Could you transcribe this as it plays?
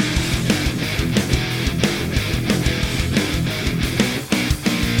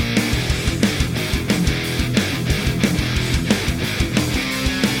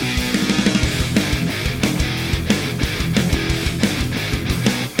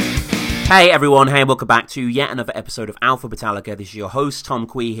Hey everyone, hey, welcome back to yet another episode of Alpha Metallica. This is your host, Tom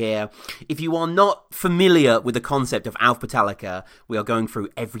Quee here. If you are not familiar with the concept of Alpha Metallica, we are going through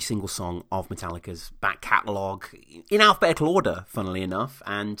every single song of Metallica's back catalogue in alphabetical order, funnily enough.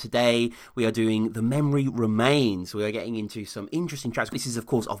 And today we are doing The Memory Remains. We are getting into some interesting tracks. This is, of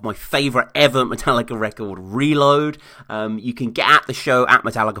course, of my favourite ever Metallica record, Reload. You can get at the show at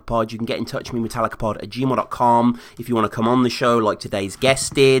Metallica Pod. You can get in touch with me, metallicapod@gmail.com, if you want to come on the show like today's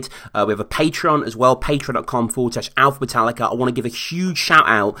guest did. We have a Patreon as well, patreon.com/Alpha Metallica. I want to give a huge shout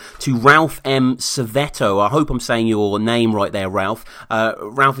out to Ralph M. Savetto. I hope I'm saying your name right there, Ralph.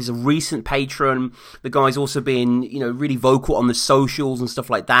 Ralph is a recent patron. The guy's also been, really vocal on the socials and stuff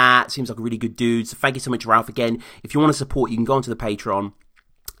like that. Seems like a really good dude. So thank you so much, Ralph. Again, if you want to support, you can go onto the Patreon.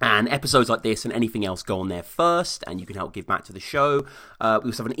 And episodes like this and anything else go on there first, and you can help give back to the show. We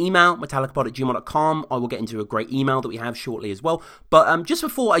also have an email, metallicapod@gmail.com. I will get into a great email that we have shortly as well. But just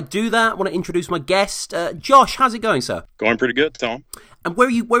before I do that, I want to introduce my guest. Josh, how's it going, sir? Going pretty good, Tom. And where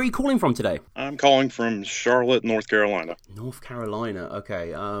are you calling from today? I'm calling from Charlotte, North Carolina. North Carolina,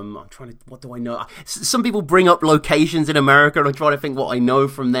 okay. I'm trying to, what do I know? Some people bring up locations in America, and I'm trying to think what I know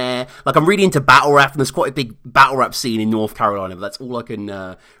from there. Like, I'm really into battle rap, and there's quite a big battle rap scene in North Carolina, but that's all I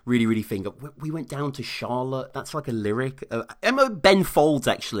can really think of. We went down to Charlotte. That's like a lyric. Ben Folds,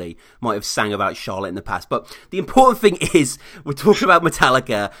 actually, might have sang about Charlotte in the past. But the important thing is, we're talking about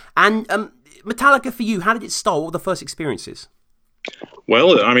Metallica. And Metallica, for you, how did it start? What were the first experiences?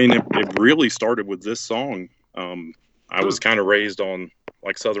 Well, I mean, it really started with this song. I was kind of raised on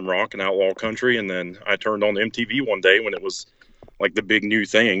like Southern rock and outlaw country, and then I turned on MTV one day when it was like the big new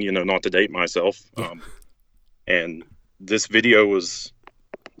thing, not to date myself. And this video was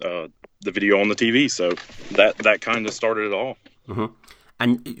the video on the TV, so that kind of started it all. Mm-hmm.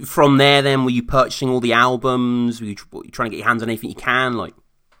 And from there, then, were you purchasing all the albums? Were you trying to get your hands on anything you can?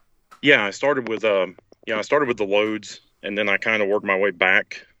 Yeah, I started with the loads. And then I kind of worked my way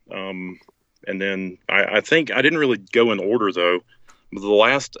back. And then I think I didn't really go in order, though. The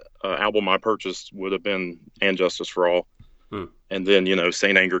last album I purchased would have been And Justice for All. And then,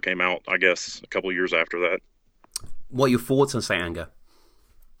 Saint Anger came out, I guess, a couple of years after that. What are your thoughts on Saint Anger?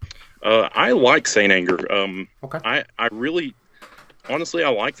 I like Saint Anger. Okay. I really, honestly, I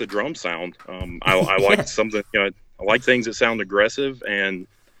like the drum sound. I like something, I like things that sound aggressive. And,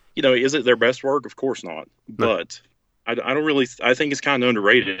 is it their best work? Of course not. No. But I don't really. I think it's kind of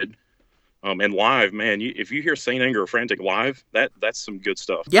underrated. And live, man, if you hear Saint Anger or Frantic live, that's some good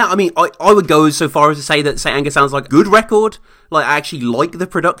stuff. Yeah, I mean, I would go so far as to say that Saint Anger sounds like a good record. Like, I actually like the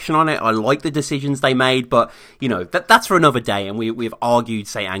production on it. I like the decisions they made. But, that's for another day. And we've argued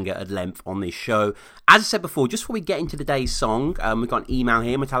Saint Anger at length on this show. As I said before, just before we get into today's song, we've got an email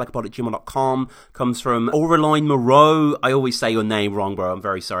here, metallicapod@gmail.com. Comes from Aureline Moreau. I always say your name wrong, bro. I'm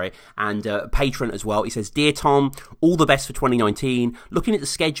very sorry. And patron as well. He says, Dear Tom, all the best for 2019. Looking at the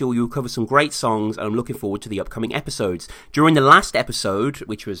schedule, you'll cover some great songs, and I'm looking forward to the upcoming episodes. During the last episode,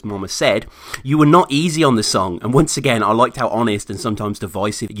 which was Mama Said, you were not easy on the song. And once again, I liked how honest and sometimes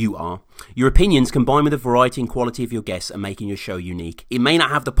divisive you are. Your opinions, combined with the variety and quality of your guests, are making your show unique. It may not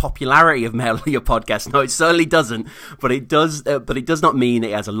have the popularity of male your podcast. No, it certainly doesn't. But it does not mean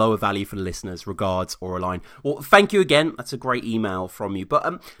it has a lower value for the listeners. Regards, Aureline. Well, thank you again. That's a great email from you.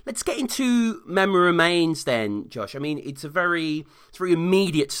 But let's get into Memory Remains then, Josh. I mean, it's a very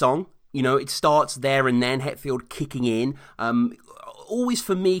immediate song. It starts there and then, Hetfield kicking in. Always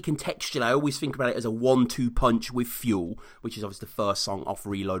for me, contextually, I always think about it as a 1-2 punch with Fuel, which is obviously the first song off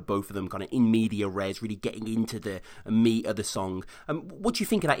Reload, both of them kind of in media res, really getting into the meat of the song. What do you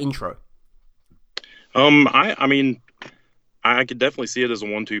think of that intro? I mean, I could definitely see it as a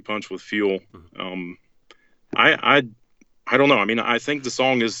 1-2 punch with Fuel. I don't know. I mean, I think the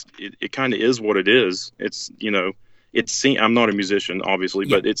song it kind of is what it is. It's, I'm not a musician, obviously,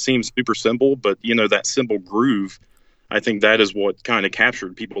 but it seems super simple, but that simple groove, I think that is what kind of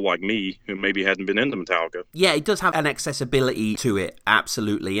captured people like me who maybe hadn't been into Metallica. Yeah, it does have an accessibility to it,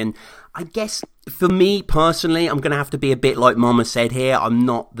 absolutely. And I guess for me personally, I'm going to have to be a bit like Mama Said here. I'm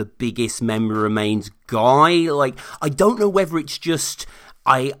not the biggest Memory Remains guy. Like, I don't know whether it's just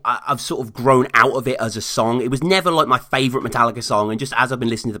I've sort of grown out of it as a song. It was never like my favourite Metallica song, and just as I've been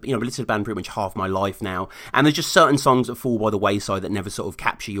listening to I've listened to the band pretty much half my life now, and there's just certain songs that fall by the wayside that never sort of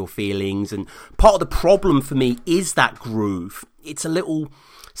capture your feelings, and part of the problem for me is that groove. It's a little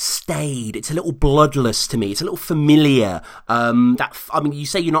staid. It's a little bloodless to me. It's a little familiar. You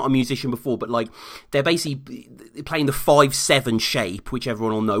say you're not a musician before, but like they're basically playing the 5/7 shape, which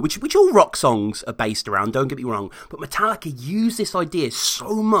everyone will know, which all rock songs are based around. Don't get me wrong, but Metallica used this idea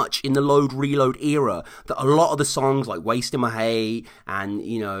so much in the Load Reload era that a lot of the songs like "Wasting My Hay" and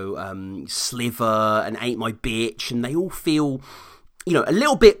 "Sliver" and "Ain't My Bitch," and they all feel, a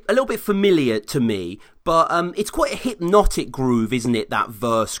little bit familiar to me. But it's quite a hypnotic groove, isn't it? That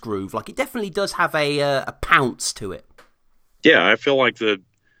verse groove, like it definitely does have a pounce to it. Yeah, I feel like the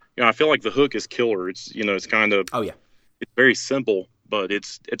hook is killer. It's it's kind of it's very simple, but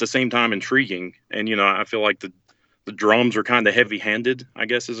it's at the same time intriguing. And I feel like the drums are kind of heavy-handed, I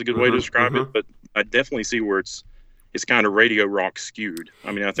guess is a good way to describe it. But I definitely see where it's kind of radio rock skewed.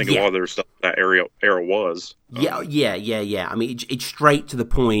 I mean, I think a lot of their stuff that era was. Yeah. I mean, it's straight to the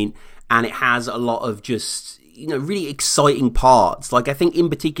point, and it has a lot of just really exciting parts. Like I think in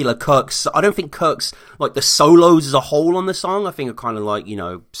particular I don't think Kirk's like the solos as a whole on the song I think are kind of like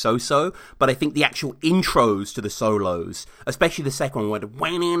so-so, but I think the actual intros to the solos, especially the second one where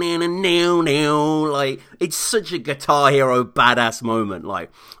like it's such a Guitar Hero badass moment. Like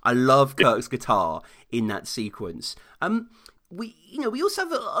I love Kirk's guitar in that sequence. We also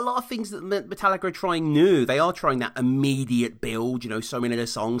have a lot of things that Metallica are trying new. They are trying that immediate build. So many of their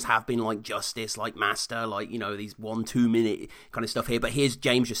songs have been like Justice, like Master, like, these 1-2 minute kind of stuff here. But here's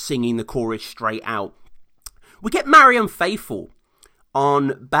James just singing the chorus straight out. We get Marianne Faithfull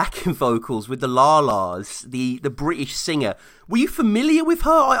on backing vocals with the La-Las, the British singer. Were you familiar with her?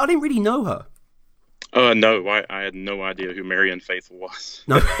 I didn't really know her. No, I had no idea who Marianne Faithfull was.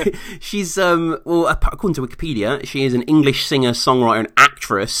 No, she's, according to Wikipedia, she is an English singer, songwriter, and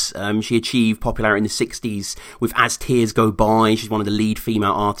actress. She achieved popularity in the 60s with As Tears Go By. She's one of the lead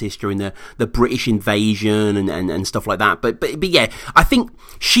female artists during the British invasion and stuff like that. But yeah, I think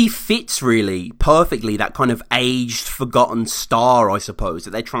she fits really perfectly that kind of aged, forgotten star, I suppose,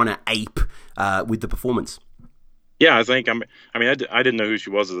 that they're trying to ape with the performance. Yeah, I think I didn't know who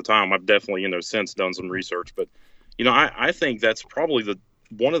she was at the time. I've definitely since done some research, but I think that's probably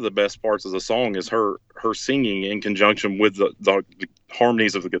one of the best parts of the song is her singing in conjunction with the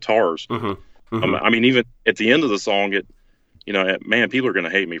harmonies of the guitars. Even at the end of the song, man, people are going to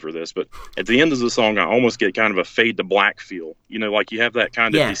hate me for this, but at the end of the song, I almost get kind of a fade to black feel. Like you have that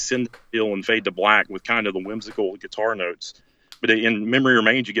kind of descending feel and fade to black with kind of the whimsical guitar notes, but in Memory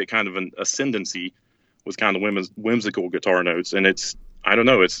Remains, you get kind of an ascendancy with kind of whimsical guitar notes, and it's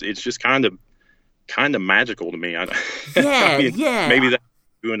just kind of magical to me. Maybe that's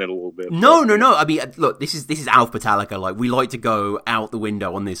doing it a little bit. No. I mean, look, this is Alf Metallica. Like we like to go out the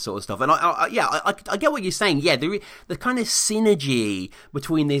window on this sort of stuff, and I get what you're saying. Yeah, the kind of synergy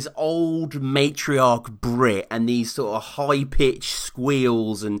between this old matriarch Brit and these sort of high pitched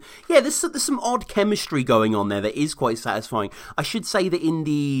squeals, and there's some odd chemistry going on there that is quite satisfying. I should say that in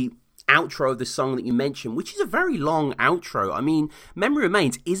the outro of the song that you mentioned, which is a very long outro. I mean, Memory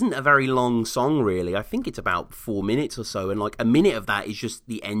Remains isn't a very long song, really. I think it's about 4 minutes or so, and like a minute of that is just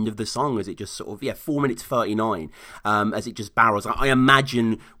the end of the song as it just sort of, 4 minutes 39, as it just barrels. I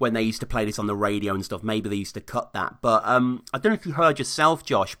imagine when they used to play this on the radio and stuff, maybe they used to cut that. But I don't know if you heard yourself,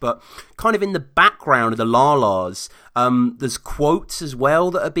 Josh, but kind of in the background of the La-Las, there's quotes as well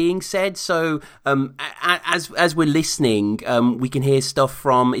that are being said. So as we're listening, we can hear stuff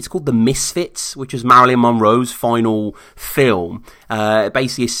from, it's called The Misfits, which is Marilyn Monroe's final film.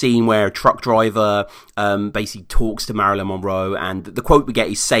 Basically a scene where a truck driver basically talks to Marilyn Monroe, and the quote we get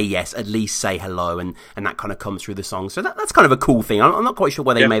is "say yes, at least say hello," and that kind of comes through the song. So that's kind of a cool thing. I'm not quite sure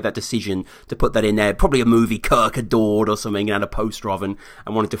why they made that decision to put that in there. Probably a movie Kirk adored or something, and had a poster of and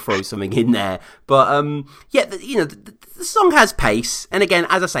wanted to throw something in there. But the song has pace, and again,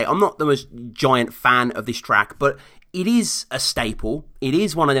 as I say, I'm not the most giant fan of this track, but it is a staple. It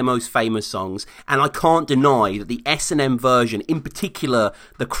is one of their most famous songs, and I can't deny that the S&M version, in particular,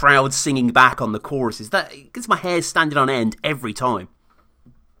 the crowd singing back on the choruses, that gets my hair standing on end every time.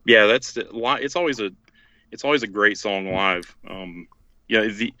 Yeah, it's always a great song live.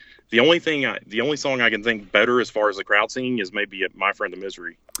 The only song I can think better as far as the crowd singing is maybe My Friend the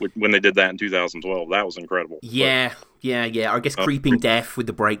Misery when they did that in 2012. That was incredible. Yeah. I guess Creeping Death with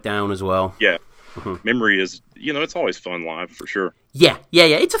the breakdown as well. Yeah. Memory is, it's always fun live for sure. Yeah.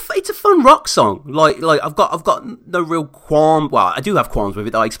 It's a fun rock song. Like I've got no real qualm. Well, I do have qualms with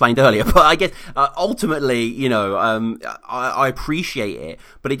it that I explained earlier, but I guess ultimately, I appreciate it,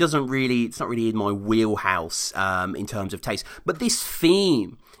 but it's not really in my wheelhouse in terms of taste. But this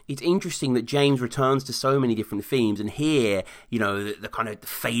theme it's interesting that James returns to so many different themes, and here, you know, the kind of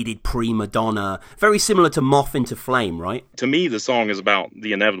faded prima donna, very similar to Moth into Flame, right? To me, the song is about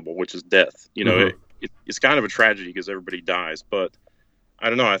the inevitable, which is death. You know, it's kind of a tragedy because everybody dies, but I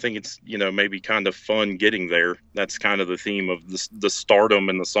don't know. I think it's, you know, maybe kind of fun getting there. That's kind of the theme of the stardom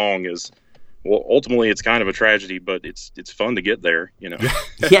in the song is, well, ultimately it's kind of a tragedy, but it's fun to get there, you know.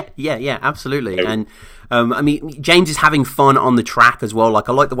 yeah, absolutely. And I mean, James is having fun on the track as well. Like,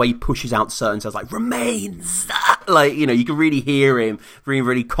 I like the way he pushes out certain sounds, like remains. Like, you know, you can really hear him really,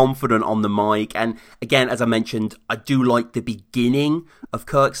 really confident on the mic. And again, as I mentioned, I do like the beginning of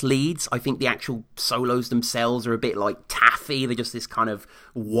Kirk's leads. I think the actual solos themselves are a bit like taffy. They're just this kind of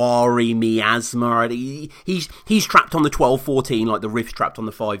wary miasma. He's trapped on the 12/14, like the riff's trapped on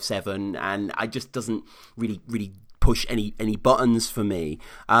the 5/7, and I just doesn't really push any buttons for me.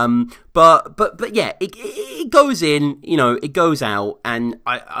 But yeah, it goes in, you know, it goes out, and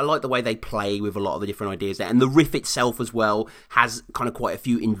I like the way they play with a lot of the different ideas there. And the riff itself as well has kind of quite a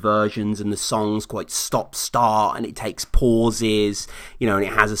few inversions, and the song's quite stop-start, and it takes pauses, you know, and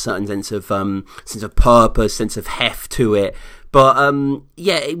it has a certain sense of purpose, sense of heft to it. But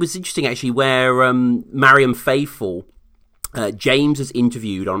yeah, it was interesting actually where Marianne Faithfull, James is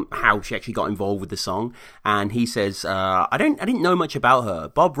interviewed on how she actually got involved with the song, and he says, I didn't know much about her.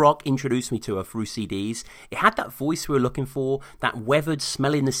 Bob Rock introduced me to her through CDs. It had that voice we were looking for, that weathered,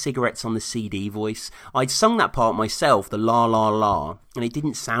 smelling the cigarettes on the CD voice. I'd sung that part myself, the la la la, and it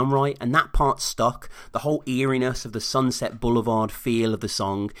didn't sound right, and that part stuck. The whole eeriness of the Sunset Boulevard feel of the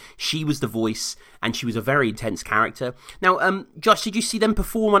song. She was the voice, and she was a very intense character. Now, Josh, did you see them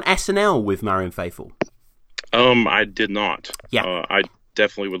perform on SNL with Marianne Faithfull? I did not. Yeah. I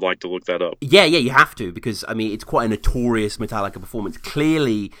definitely would like to look that up. Yeah, you have to, because, I mean, it's quite a notorious Metallica performance.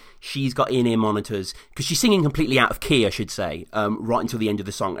 Clearly, she's got in-ear monitors, because she's singing completely out of key, I should say, right until the end of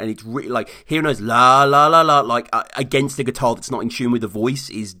the song, and it's really, like, hearing those la, la, la, la, like, against the guitar that's not in tune with the voice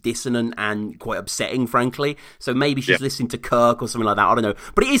is dissonant and quite upsetting, frankly. So maybe she's listening to Kirk or something like that, I don't know.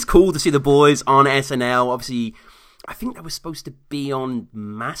 But it is cool to see the boys on SNL, obviously. I think they were supposed to be on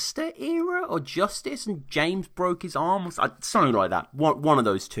Master Era or Justice, and James broke his arm, or something like that. One of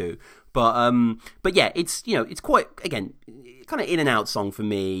those two. But yeah, it's, you know, it's quite, again, kind of in and out song for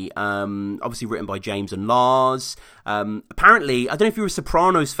me. Obviously written by James and Lars. Apparently, I don't know if you're a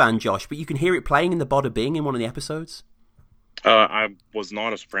Sopranos fan, Josh, but you can hear it playing in the Bada Bing in one of the episodes. I was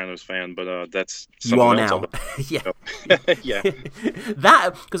not a Sopranos fan, but that's something you are else. Now. Yeah.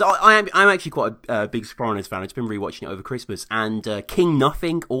 That, because I'm actually quite a big Sopranos fan. I've just been rewatching it over Christmas, and King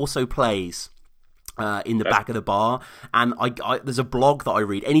Nothing also plays in the back of the bar. And I there's a blog that I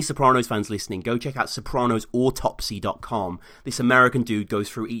read. Any Sopranos fans listening, go check out sopranosautopsy.com. This American dude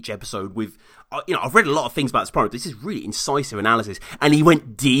goes through each episode with, you know, I've read a lot of things about Sopranos. This is really incisive analysis, and he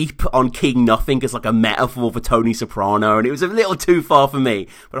went deep on King Nothing as like a metaphor for Tony Soprano, and it was a little too far for me,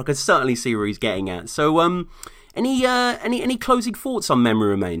 but I could certainly see where he's getting at. So, any closing thoughts on Memory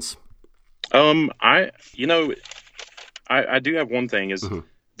Remains? I do have one thing is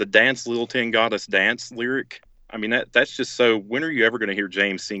the Dance Little Tin Goddess Dance lyric. I mean, that's just so. When are you ever going to hear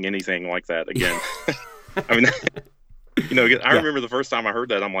James sing anything like that again? I mean, you know, I remember the first time I heard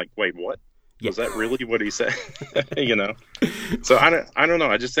that, I'm like, wait, what? Was that really what he said? You know, so I don't know.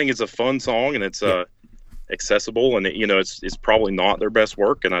 I just think it's a fun song, and it's accessible, and you know, it's probably not their best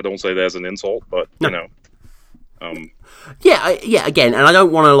work, and I don't say that as an insult, but you know, again, and I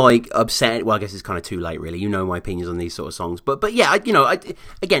don't want to like upset. Well, I guess it's kind of too late, really. You know my opinions on these sort of songs, but yeah,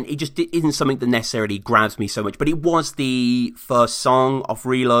 again, it just isn't something that necessarily grabs me so much. But it was the first song off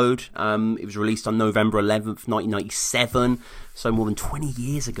Reload. It was released on November 11th, 1997. So more than 20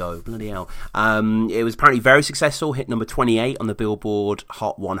 years ago, bloody hell. It was apparently very successful, hit number 28 on the Billboard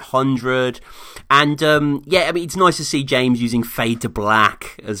Hot 100. And yeah, I mean, it's nice to see James using Fade to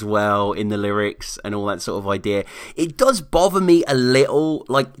Black as well in the lyrics and all that sort of idea. It does bother me a little,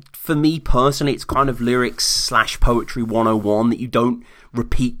 like, for me personally, it's kind of lyrics / poetry 101 that you don't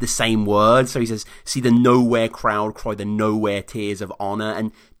repeat the same words. So he says, see the nowhere crowd cry the nowhere tears of honor,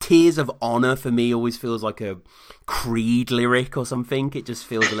 and tears of honor for me always feels like a Creed lyric or something. It just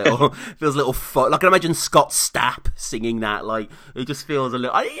feels a little like I can imagine Scott Stapp singing that. Like, it just feels a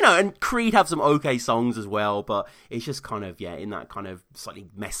little, you know, and Creed have some okay songs as well, but it's just kind of, yeah, in that kind of slightly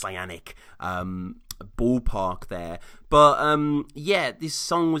messianic ballpark there. But yeah, this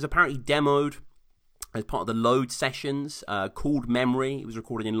song was apparently demoed as part of the Load sessions, called Memory. It was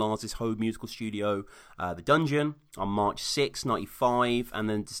recorded in Lars's home musical studio, The Dungeon, on March 6th, 95, and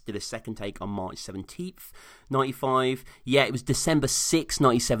then just did a second take on March 17th, 95. Yeah, it was December 6th,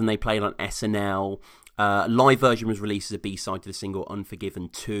 97, they played on SNL. Live version was released as a B-side to the single Unforgiven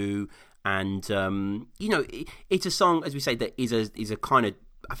 2. And, it's a song, as we say, that is a kind of,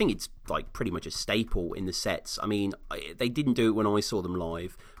 I think it's like pretty much a staple in the sets. I mean, they didn't do it when I saw them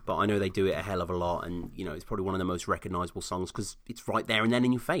live, but I know they do it a hell of a lot. And, it's probably one of the most recognisable songs because it's right there and then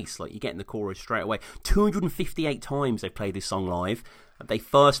in your face. Like, you get in the chorus straight away. 258 times they've played this song live. They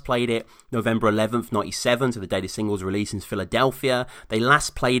first played it November 11th, 97, so the day the single was released in Philadelphia. They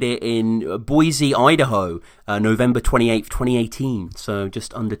last played it in Boise, Idaho, November 28th, 2018, so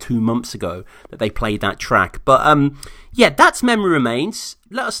just under 2 months ago that they played that track. But, that's Memory Remains.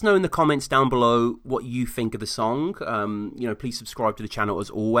 Let us know in the comments down below what you think of the song. Please subscribe to the channel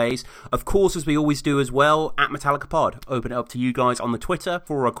as always. Of course, as we always do as well, at Metallica Pod. Open it up to you guys on the Twitter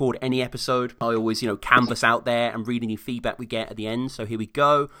before I record any episode. I always, canvas out there and read any feedback we get at the end. So here we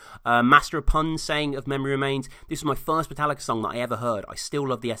go. Master of Puns saying of Memory Remains, this is my first Metallica song that I ever heard. I still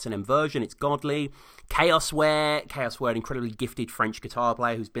love the S&M version. It's godly. Chaos Ware, an incredibly gifted French guitar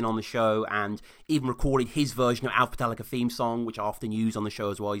player who's been on the show and even recorded his version of Alpha Metallica theme song, which I often use on the show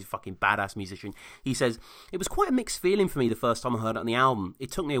as well. He's a fucking badass musician. He says, it was quite a mixed feeling for me the first time I heard it on the album.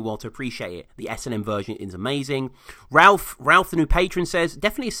 It took me a while to appreciate it. The S&M version is amazing. Ralph, the new patron, says,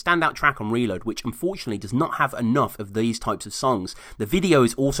 definitely a standout track on Reload, which unfortunately does not have enough of these types of songs. The video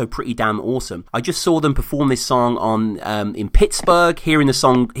is also pretty damn awesome. I just saw them perform this song on in Pittsburgh. Hearing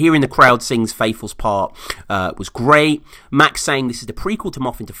the crowd sings Faithful's part was great. Max saying this is the prequel to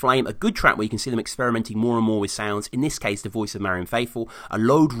Moth into Flame, a good track where you can see them experimenting more and more with sounds. In this case, the voice of Marianne Faithfull. A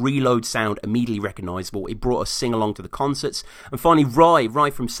load-reload sound immediately recognisable. It brought us sing-along to the concerts. And finally, Rye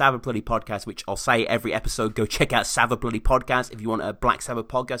from Sabbath Bloody Podcast, which I'll say every episode, go check out Sabbath Bloody Podcast if you want a Black Sabbath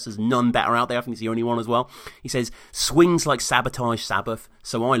podcast. There's none better out there. I think it's the only one as well. He says, swings like Sabotage Sabbath,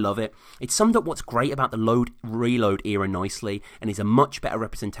 so I love it. It summed up what's great about the load-reload era nicely and is a much better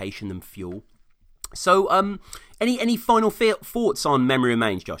representation than Fuel. So, any final thoughts on Memory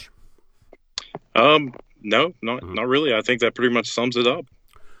Remains, Josh? No, not really. I think that pretty much sums it up.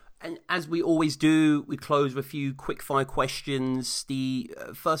 And as we always do, we close with a few quick-fire questions. The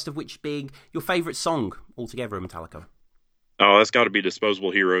first of which being your favourite song altogether of Metallica. Oh, that's got to be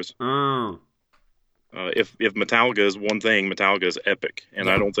Disposable Heroes. If Metallica is one thing, Metallica is epic, and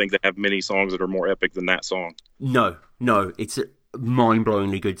I don't think they have many songs that are more epic than that song. No, it's a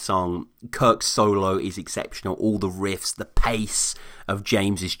mind-blowingly good song. Kirk's solo is exceptional. All the riffs, the pace of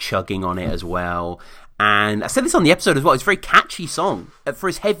James's chugging on it as well. And I said this on the episode as well. It's a very catchy song for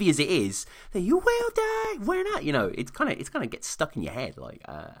as heavy as it is. You will die when I, it's kind of gets stuck in your head. Like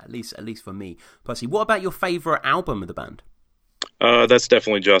at least for me personally. What about your favorite album of the band? That's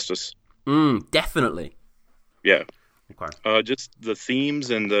definitely Justice. Definitely. Yeah. Okay. Just the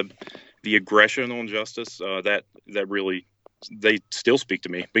themes and the aggression on Justice. That really. They still speak to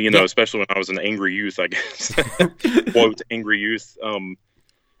me, but especially when I was an angry youth, I guess. Quote, angry youth.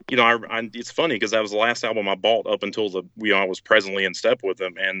 It's funny because that was the last album I bought up until I was presently in step with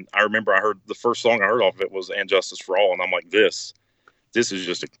them. And I remember I heard the first song I heard off of it was And Justice for All. And I'm like, this is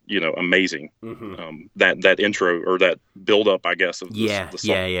just, amazing. Mm-hmm. That intro or that build up, I guess. Of the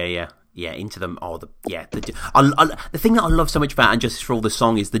song. Yeah, into them. The thing that I love so much about And Justice for All, the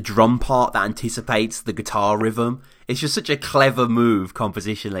song, is the drum part that anticipates the guitar rhythm. It's just such a clever move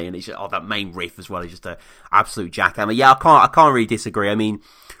compositionally, and it's just, that main riff as well is just an absolute jackhammer. Yeah, I can't really disagree. I mean,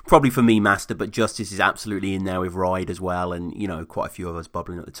 probably for me, Master, but Justice is absolutely in there with Ride as well, and quite a few of us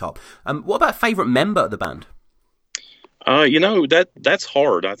bubbling at the top. What about favourite member of the band? That's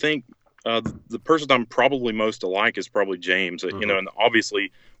hard. I think the person I'm probably most alike is probably James. Mm-hmm. And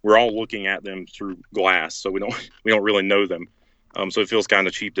obviously we're all looking at them through glass, so we don't really know them. So it feels kind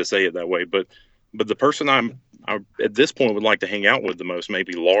of cheap to say it that way. But the person I at this point would like to hang out with the most may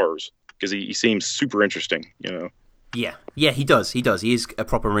be Lars, because he seems super interesting. Yeah, he does. He is a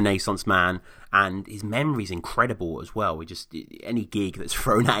proper Renaissance man, and his memory's incredible as well. Any gig that's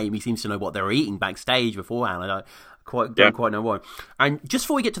thrown at him, he seems to know what they're eating backstage beforehand. I don't quite know why. And just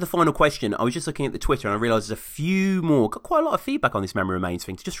before we get to the final question, I was just looking at the Twitter and I realised there's a few more. Got quite a lot of feedback on this Memory Remains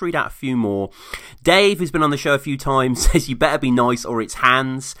thing. To just read out a few more. Dave, who's been on the show a few times, says you better be nice or it's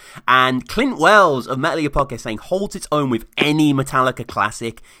hands. And Clint Wells of Metal Gear Podcast saying holds its own with any Metallica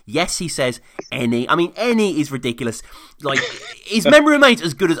classic. Yes, he says any. I mean, any is ridiculous. like, his memory remains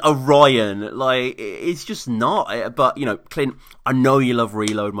as good as Orion. Like, it's just not. But, you know, Clint, I know you love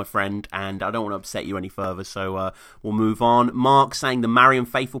Reload, my friend, and I don't want to upset you any further, so we'll move on. Mark saying the Marion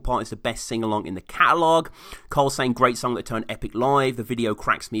Faithful part is the best sing-along in the catalogue. Cole saying great song that turned epic live. The video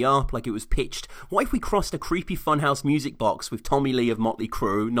cracks me up like it was pitched. What if we crossed a creepy Funhouse music box with Tommy Lee of Motley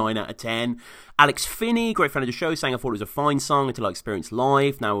Crue? 9 out of 10. Alex Finney, great friend of the show, saying I thought it was a fine song until I experienced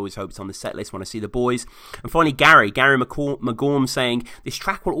live. Now I always hope it's on the set list when I see the boys. And finally, Gary McGorm saying this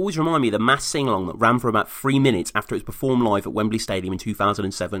track will always remind me of the mass sing-along that ran for about 3 minutes after it was performed live at Wembley Stadium in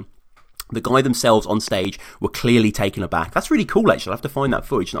 2007. The guy themselves on stage were clearly taken aback. That's really cool, actually. I'll have to find that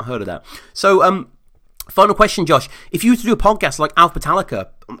footage. Not heard of that. So, final question, Josh. If you were to do a podcast like Alpha Metallica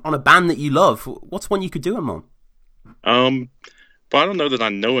on a band that you love, what's one you could do them on? But I don't know that I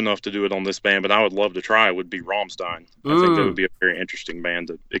know enough to do it on this band, but I would love to try. It would be Rammstein. I think that would be a very interesting band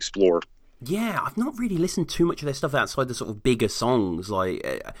to explore. Yeah, I've not really listened too much of their stuff outside the sort of bigger songs.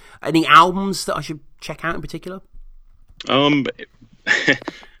 Like, any albums that I should check out in particular?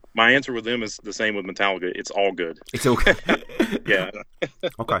 My answer with them is the same with Metallica. It's all good. It's all good. Yeah.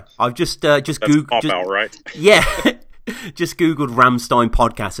 Okay. I've just Googled. Pop out, right? Yeah. Just Googled Rammstein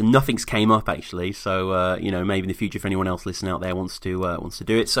podcast and nothing's came up actually. So you know, maybe in the future, if anyone else listening out there wants to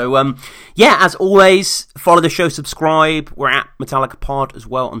do it. So yeah, as always, follow the show, subscribe. We're at Metallica Pod as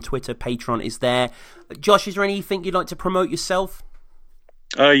well on Twitter. Patreon is there. Josh, is there anything you'd like to promote yourself?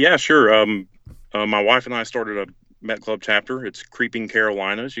 Yeah, sure. My wife and I started a Met Club chapter. It's Creeping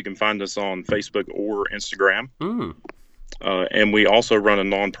Carolinas. You can find us on Facebook or Instagram. And we also run a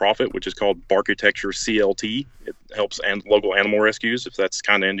nonprofit, which is called Barkitecture CLT. It helps local animal rescues, if that's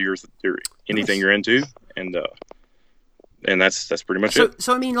kind of into your anything you're into. And that's pretty much it.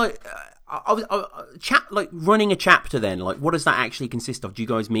 So I mean, like, like running a chapter. Then, like, what does that actually consist of? Do you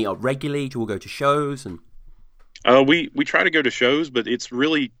guys meet up regularly? Do you all go to shows and? We try to go to shows, but it's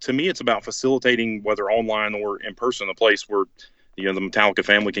really, to me, it's about facilitating, whether online or in person, a place where, you know, the Metallica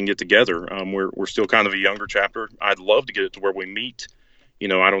family can get together. We're still kind of a younger chapter. I'd love to get it to where we meet, you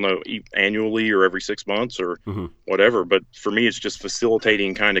know, I don't know, annually or every 6 months or whatever. But for me, it's just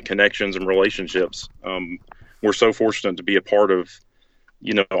facilitating kind of connections and relationships. We're so fortunate to be a part of,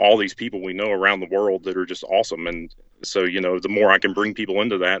 you know, all these people we know around the world that are just awesome. And so, you know, the more I can bring people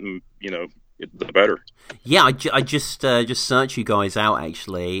into that, and, you know, the better. Yeah, I just searched you guys out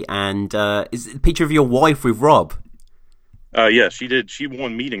actually, and is it a picture of your wife with Rob? Yeah, she did. She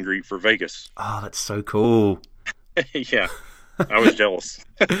won meet and greet for Vegas. Oh, that's so cool. Yeah, I was jealous.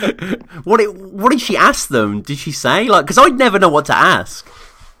 What did she ask them? Did she say, like, because I'd never know what to ask.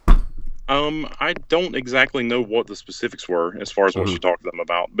 I don't exactly know what the specifics were as far as what she talked to them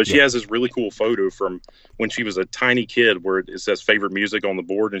about, but she has this really cool photo from when she was a tiny kid where it says favorite music on the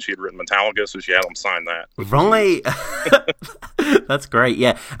board, and she had written Metallica, so she had them sign that. Right. That's great.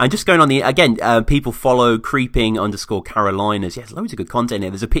 Yeah. And just going on the, again, people follow Creeping_Carolinas. Yeah, there's loads of good content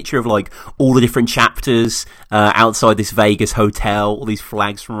here. There's a picture of like all the different chapters outside this Vegas hotel, all these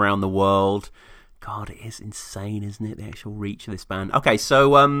flags from around the world. God, it is insane, isn't it? The actual reach of this band. Okay,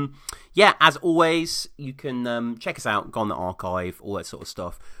 so, yeah, as always, you can check us out, go on the archive, all that sort of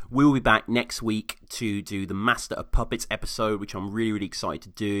stuff. We will be back next week to do the Master of Puppets episode, which I'm really, really excited to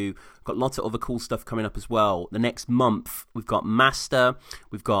do. We've got lots of other cool stuff coming up as well. The next month, we've got Master,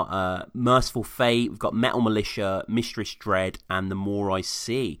 we've got Merciful Fate, we've got Metal Militia, Mistress Dread, and The More I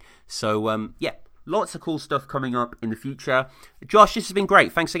See. So, yeah, lots of cool stuff coming up in the future. Josh, this has been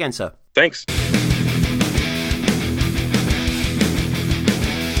great. Thanks again, sir. Thanks.